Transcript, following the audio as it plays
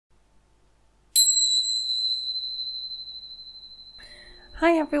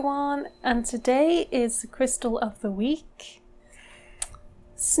Hi everyone, and today is the crystal of the week,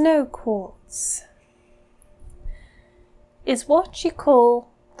 Snow Quartz. Is what you call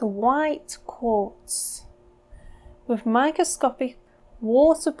the white quartz with microscopic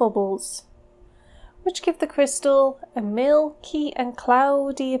water bubbles which give the crystal a milky and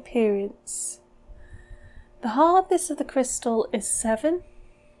cloudy appearance. The hardness of the crystal is 7.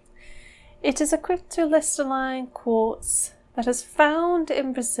 It is a cryptocrystalline quartz that is found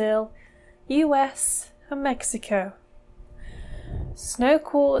in Brazil, US and Mexico. Snow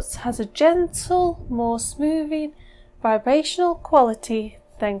quartz has a gentle, more smoothing, vibrational quality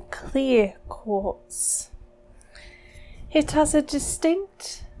than clear quartz. It has a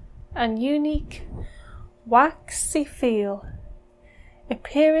distinct and unique waxy feel,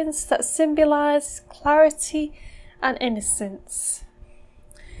 appearance that symbolizes clarity and innocence.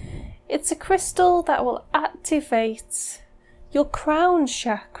 It's a crystal that will activate your crown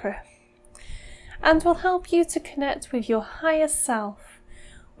chakra and will help you to connect with your higher self,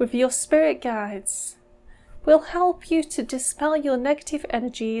 with your spirit guides, will help you to dispel your negative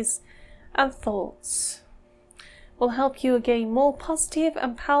energies and thoughts, will help you gain more positive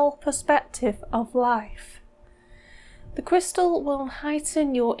and powerful perspective of life. The crystal will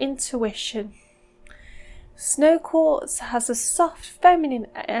heighten your intuition. Snow quartz has a soft feminine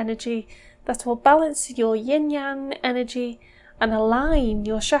energy that will balance your yin-yang energy and align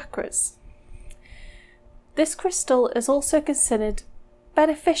your chakras. This crystal is also considered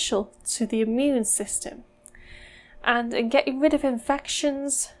beneficial to the immune system, and in getting rid of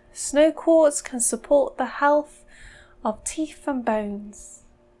infections, snow quartz can support the health of teeth and bones.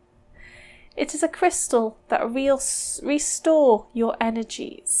 It is a crystal that restore your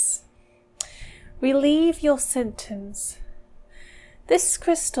energies, relieve your symptoms. This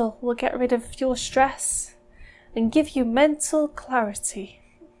crystal will get rid of your stress and give you mental clarity.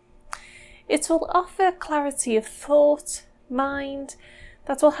 It will offer clarity of thought, mind,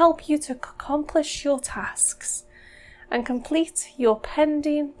 that will help you to accomplish your tasks and complete your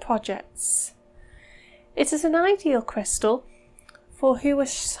pending projects. It is an ideal crystal for who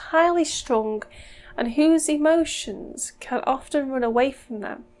is highly strung and whose emotions can often run away from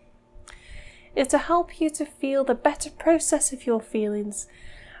them. It's to help you to feel the better process of your feelings,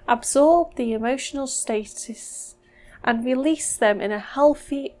 absorb the emotional status, and release them in a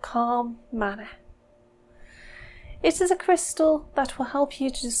healthy, calm manner. It is a crystal that will help you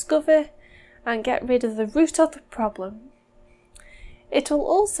to discover and get rid of the root of the problem. It will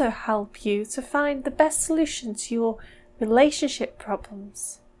also help you to find the best solution to your relationship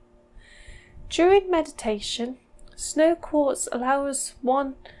problems. During meditation, snow quartz allows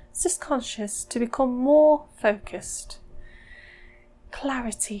one's conscious to become more focused.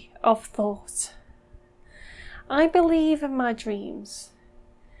 Clarity of thought. I believe in my dreams,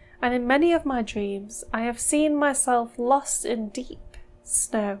 and in many of my dreams I have seen myself lost in deep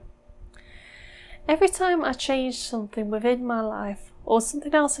snow. Every time I change something within my life, or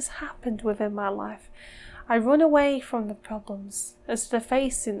something else has happened within my life, I run away from the problems instead of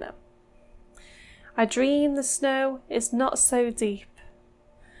facing them. I dream the snow is not so deep.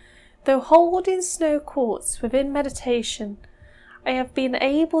 Though holding snow quartz within meditation, I have been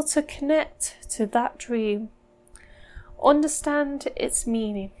able to connect to that dream, understand its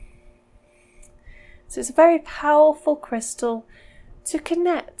meaning. So it's a very powerful crystal to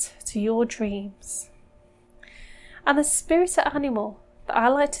connect to your dreams. And the spirit animal that I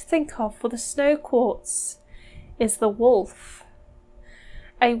like to think of for the snow quartz is the wolf.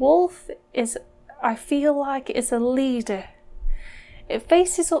 A wolf is, I feel like, is a leader. It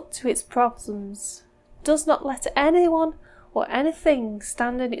faces up to its problems, does not let anyone or anything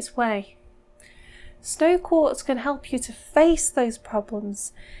stand in its way. Snow quartz can help you to face those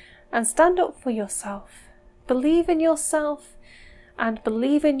problems and stand up for yourself. Believe in yourself and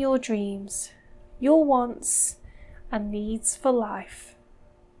believe in your dreams, your wants and needs for life.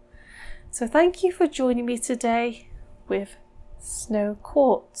 So thank you for joining me today with Snow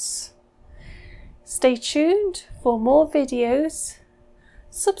Quartz. Stay tuned for more videos.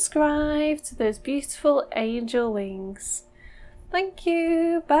 Subscribe to those beautiful angel wings. Thank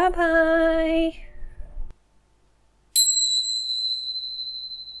you. Bye bye.